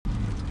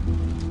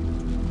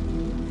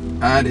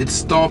and it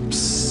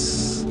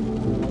stops.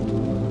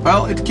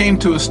 Well, it came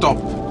to a stop.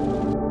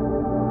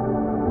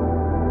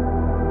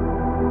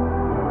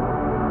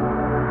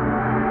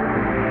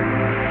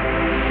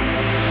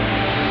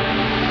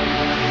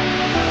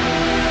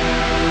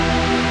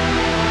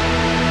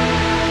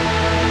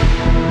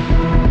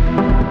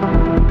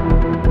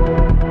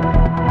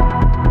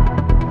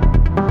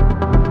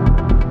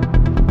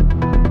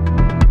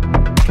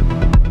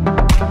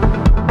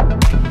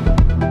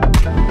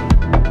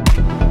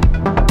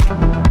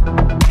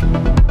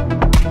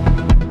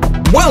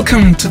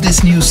 Welcome to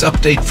this news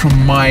update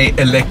from my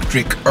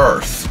electric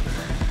earth.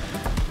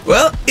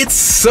 Well, it's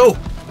so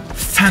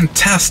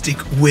fantastic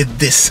with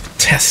this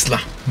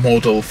Tesla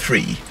Model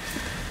 3.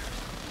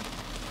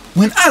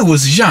 When I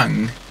was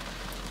young,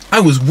 I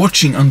was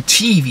watching on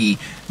TV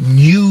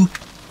new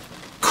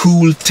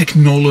cool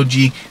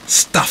technology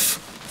stuff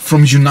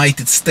from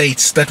United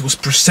States that was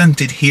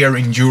presented here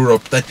in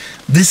Europe, that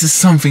this is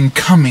something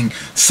coming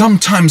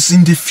sometimes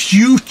in the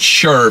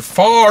future,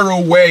 far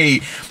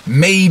away.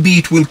 Maybe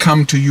it will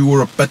come to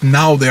Europe, but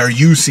now they are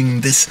using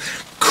this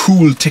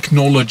cool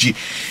technology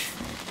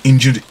in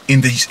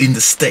the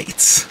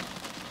States.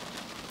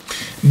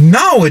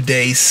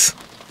 Nowadays,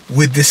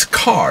 with this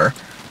car,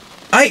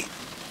 I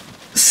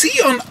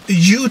see on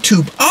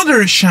YouTube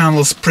other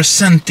channels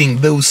presenting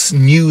those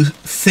new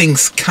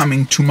things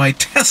coming to my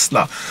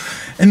Tesla.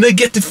 And I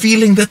get the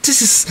feeling that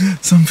this is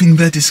something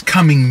that is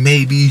coming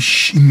maybe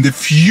in the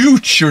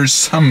future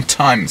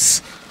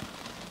sometimes.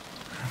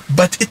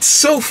 But it's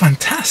so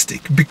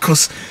fantastic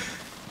because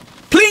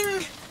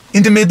pling,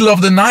 in the middle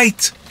of the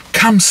night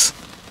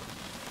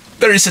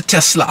there is a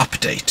Tesla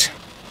update.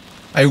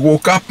 I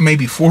woke up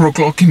maybe 4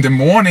 o'clock in the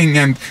morning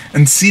and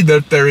see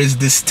that there is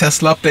this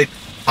Tesla update.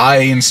 I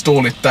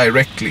install it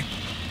directly.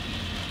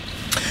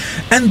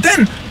 And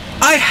then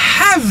I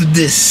have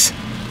this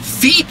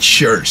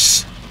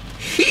features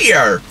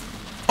here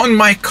on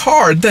my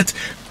car that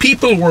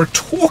people were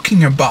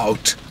talking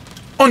about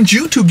on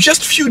YouTube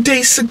just a few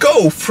days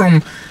ago,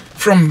 from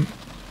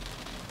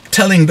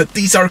telling that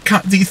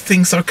these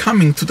things are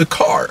coming to the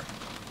car.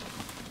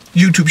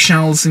 YouTube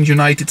channels in the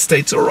United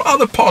States or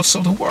other parts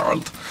of the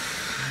world.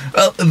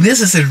 Well,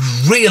 this is a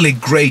really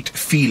great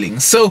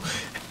feeling. So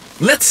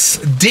let's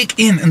dig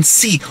in and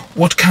see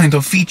what kind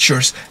of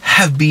features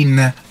have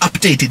been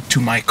updated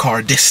to my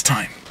car this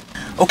time.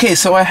 Okay,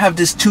 so I have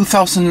this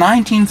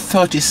 2019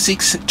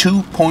 36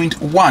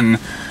 2.1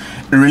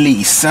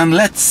 release, and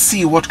let's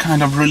see what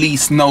kind of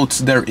release notes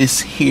there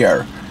is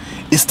here.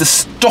 Is the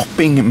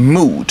stopping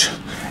mood.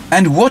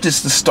 And what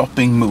is the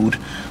stopping mood?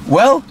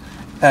 Well,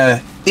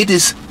 it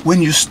is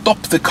when you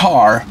stop the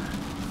car.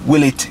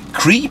 Will it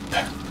creep?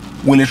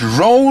 Will it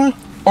roll?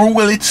 Or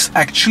will it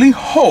actually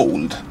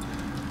hold?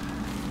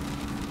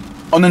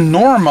 On a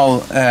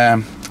normal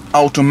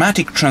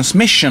automatic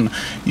transmission,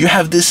 you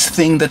have this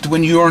thing that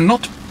when you are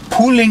not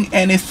pulling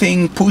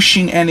anything,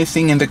 pushing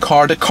anything in the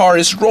car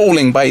is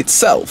rolling by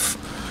itself.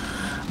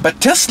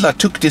 But Tesla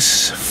took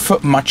this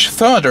much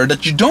further,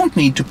 that you don't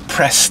need to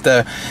press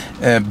the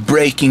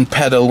braking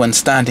pedal when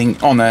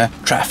standing on a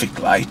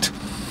traffic light.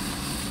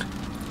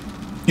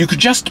 You could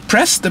just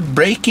press the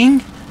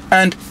braking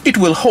and it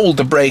will hold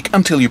the brake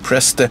until you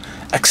press the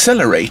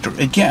accelerator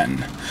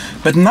again.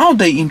 But now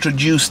they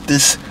introduced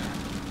this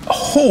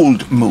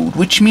hold mode,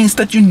 which means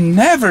that you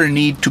never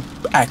need to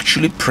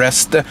actually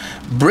press the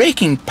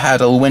braking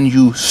pedal when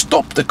you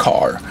stop the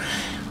car.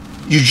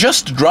 You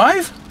just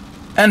drive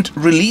and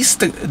release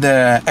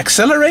the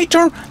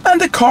accelerator,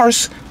 and the car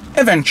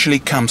eventually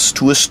comes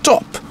to a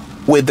stop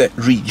with the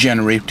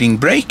regenerating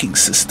braking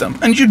system,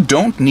 and you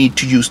don't need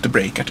to use the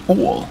brake at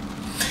all.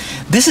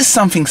 This is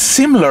something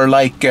similar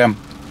like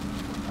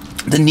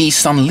the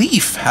Nissan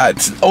LEAF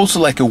had, also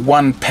like a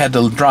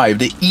one-pedal drive,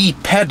 the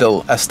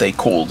E-pedal as they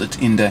called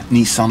it in the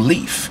Nissan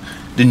LEAF,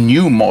 the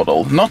new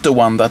model, not the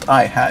one that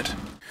I had.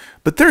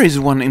 But there is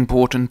one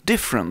important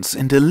difference.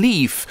 In the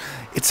LEAF,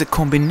 it's a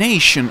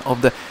combination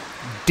of the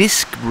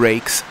disc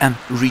brakes and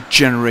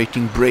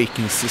regenerating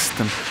braking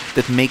system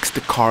that makes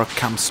the car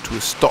comes to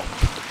a stop.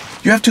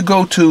 You have to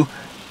go to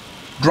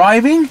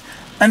driving,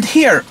 and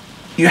here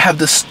you have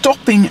the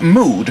stopping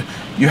mode.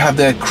 You have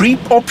the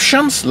creep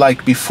options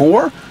like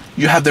before.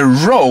 You have the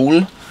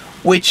roll,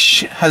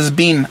 which has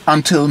been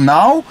until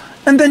now,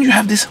 and then you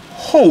have this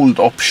hold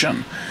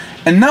option.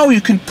 And now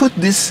you can put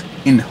this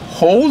in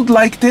hold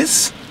like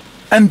this,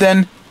 and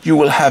then you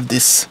will have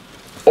this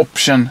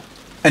option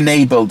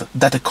enabled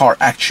that the car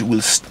actually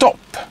will stop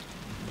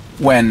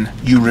when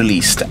you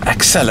release the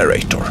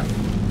accelerator.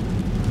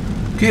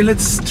 Okay,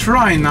 let's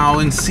try now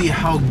and see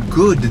how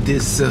good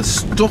this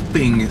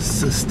stopping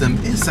system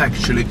is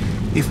actually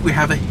if we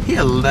have a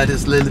hill that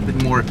is a little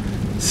bit more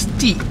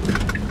steep.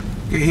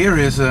 Okay, here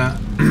is a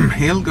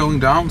hill going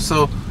down,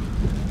 so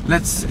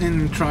let's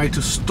try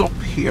to stop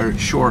here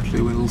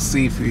shortly. We will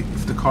see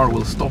if the car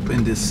will stop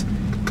in this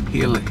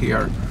hill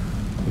here.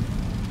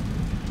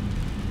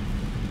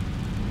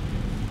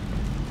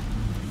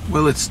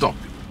 Will it stop?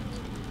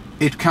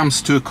 It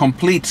comes to a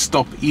complete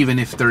stop even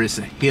if there is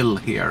a hill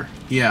here.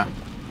 Yeah,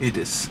 it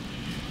is.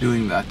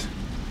 doing that.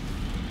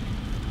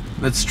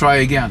 Let's try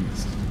again.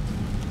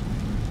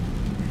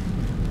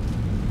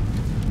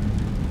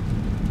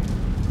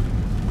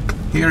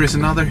 Here is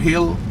another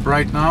hill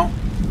right now.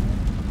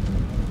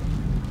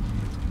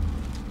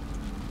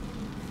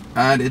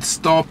 And it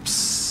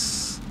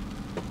stops.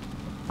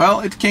 Well,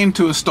 it came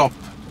to a stop.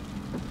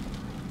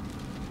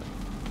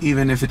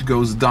 Even if it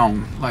goes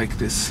down like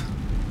this.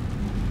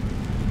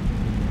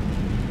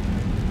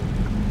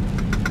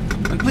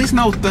 And please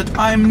note that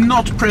I'm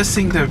not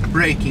pressing the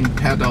braking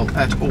pedal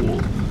at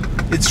all.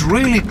 It's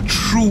really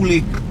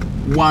truly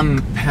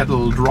one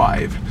pedal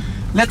drive.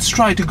 Let's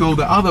try to go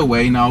the other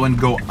way now and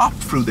go up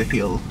through the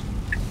hill.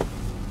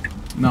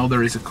 Now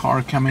there is a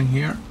car coming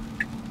here.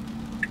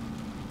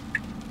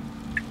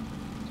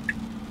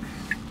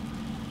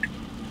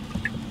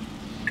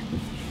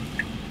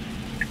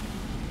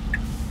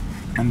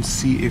 And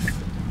see if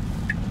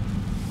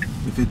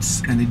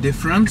it's any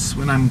difference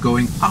when I'm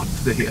going up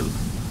the hill.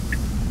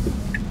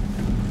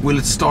 Will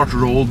it start to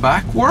roll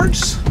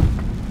backwards?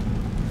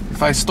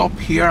 If I stop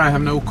here, I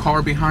have no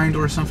car behind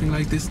or something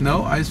like this.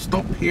 No, I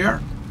stop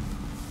here.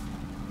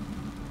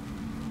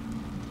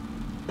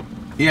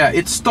 Yeah,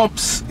 it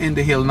stops in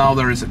the hill. Now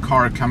there is a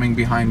car coming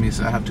behind me,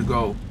 so I have to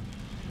go.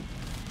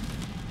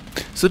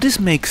 So this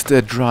makes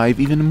the drive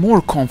even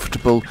more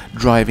comfortable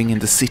driving in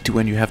the city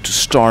when you have to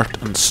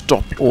start and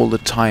stop all the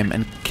time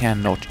and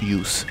cannot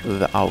use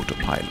the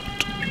autopilot.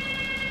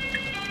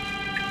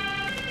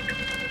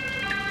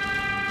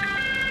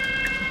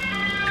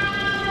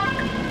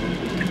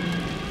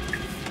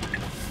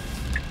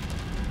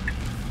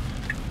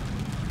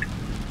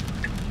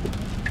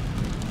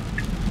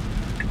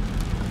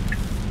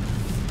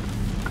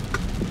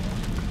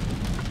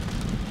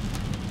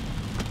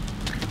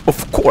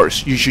 Of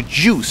course, you should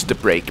use the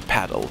brake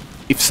pedal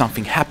if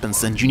something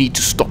happens and you need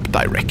to stop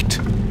direct.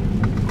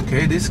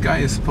 Okay, this guy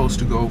is supposed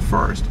to go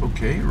first.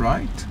 Okay,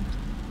 right.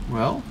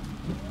 Well,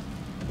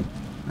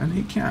 then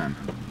he can.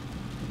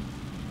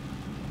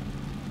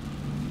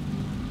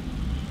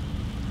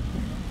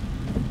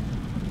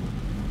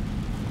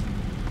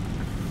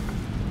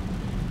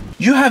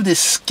 You have this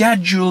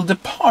scheduled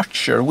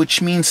departure,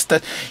 which means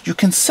that you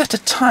can set a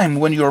time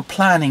when you're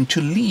planning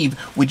to leave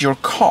with your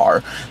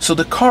car. So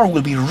the car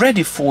will be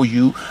ready for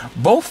you,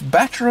 both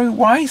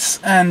battery-wise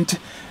and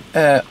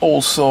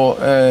also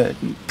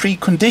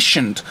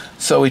preconditioned,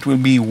 so it will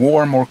be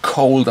warm or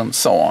cold and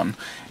so on.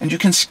 And you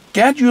can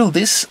schedule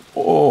this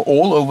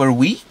all over a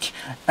week,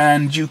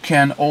 and you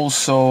can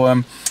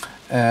also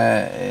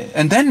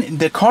and then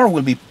the car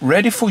will be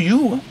ready for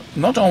you,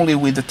 not only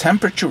with the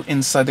temperature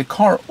inside the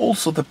car,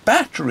 also the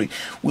battery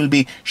will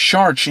be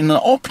charged in an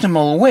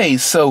optimal way,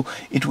 so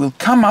it will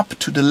come up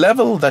to the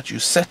level that you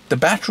set the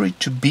battery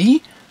to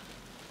be.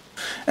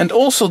 And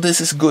also this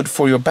is good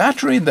for your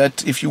battery,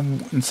 that if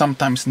you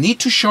sometimes need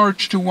to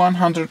charge to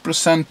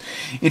 100%,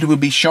 it will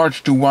be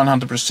charged to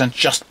 100%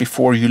 just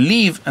before you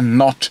leave and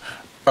not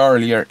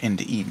earlier in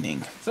the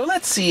evening. So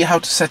let's see how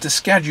to set a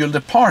scheduled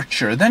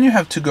departure. Then you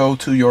have to go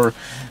to your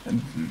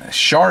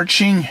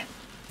charging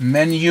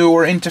menu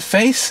or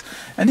interface,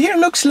 and here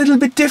looks a little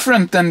bit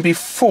different than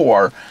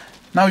before.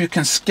 Now you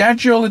can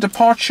schedule a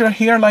departure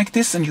here like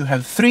this, and you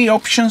have three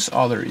options.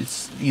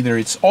 Either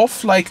it's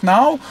off like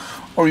now,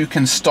 or you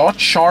can start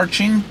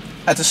charging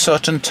at a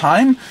certain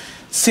time.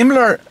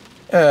 Similar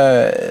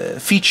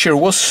feature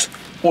was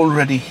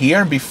already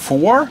here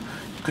before.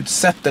 You could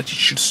set that it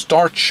should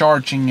start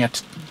charging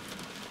at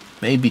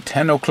maybe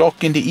 10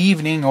 o'clock in the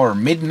evening or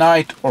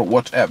midnight or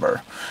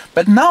whatever.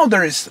 But now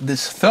there is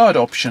this third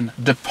option,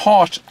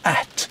 depart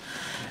at.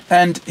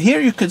 And here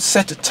you could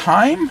set a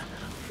time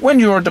when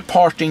you are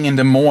departing in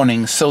the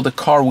morning, so the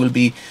car will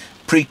be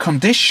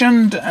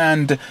preconditioned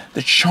and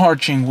the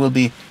charging will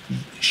be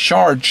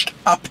charged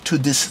up to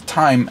this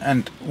time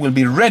and will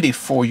be ready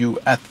for you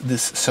at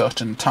this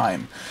certain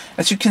time.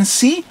 As you can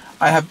see,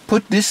 I have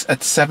put this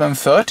at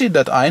 7:30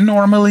 that I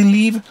normally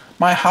leave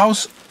my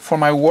house for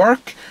my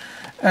work,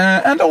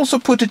 and also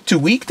put it to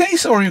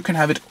weekdays, or you can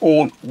have it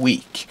all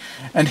week.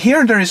 And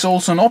here there is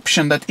also an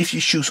option that if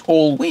you choose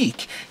all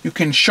week, you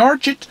can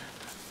charge it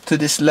to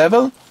this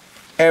level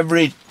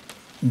every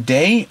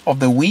day of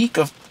the week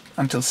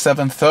until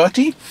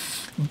 7:30,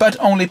 but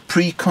only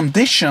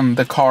precondition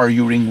the car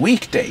during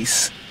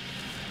weekdays.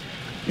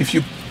 If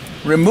you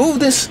remove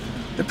this,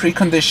 the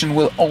precondition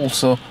will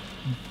also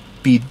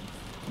be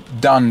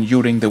done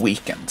during the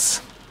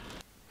weekends.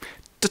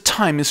 The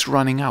time is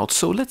running out,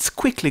 so let's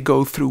quickly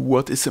go through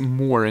what is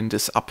more in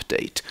this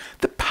update.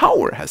 The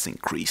power has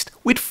increased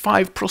with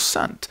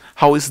 5%.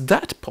 How is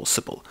that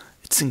possible?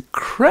 It's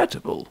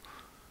incredible.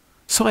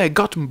 So I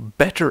got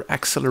better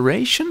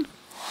acceleration?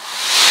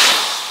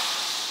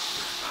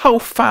 How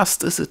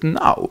fast is it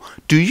now?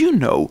 Do you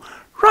know?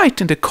 Write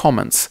in the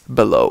comments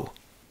below.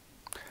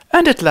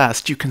 And at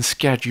last you can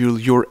schedule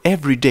your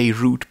everyday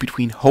route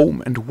between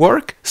home and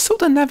work, so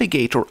the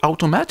navigator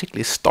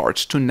automatically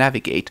starts to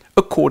navigate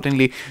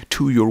accordingly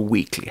to your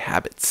weekly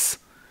habits.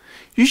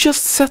 You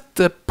just set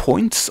the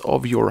points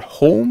of your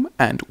home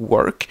and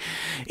work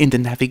in the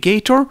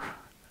navigator,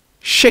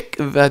 check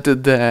that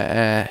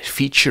the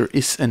feature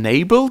is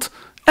enabled,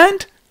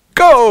 and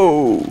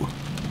go!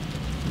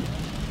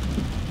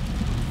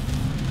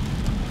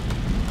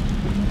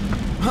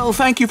 Well,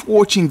 thank you for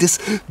watching this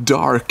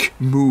dark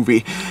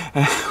movie.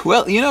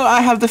 Well, you know,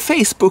 I have the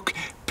Facebook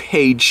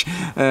page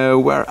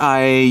where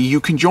you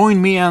can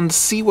join me and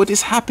see what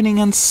is happening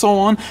and so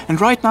on.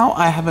 And right now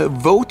I have a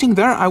voting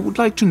there. I would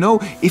like to know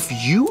if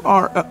you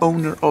are an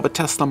owner of a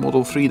Tesla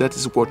Model 3 that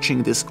is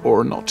watching this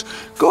or not.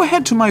 Go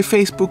ahead to my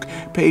Facebook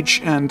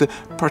page and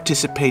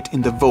participate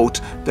in the vote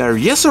there.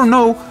 Yes or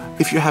no,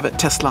 if you have a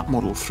Tesla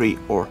Model 3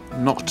 or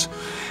not.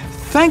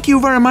 Thank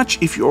you very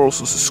much if you're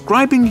also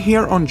subscribing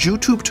here on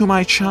YouTube to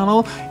my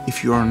channel.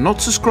 If you are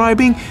not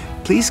subscribing,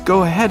 please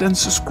go ahead and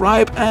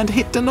subscribe and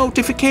hit the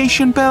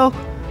notification bell.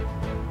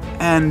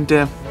 And,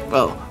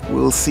 well,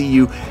 we'll see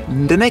you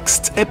in the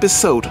next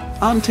episode.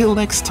 Until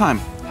next time,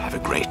 have a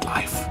great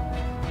life.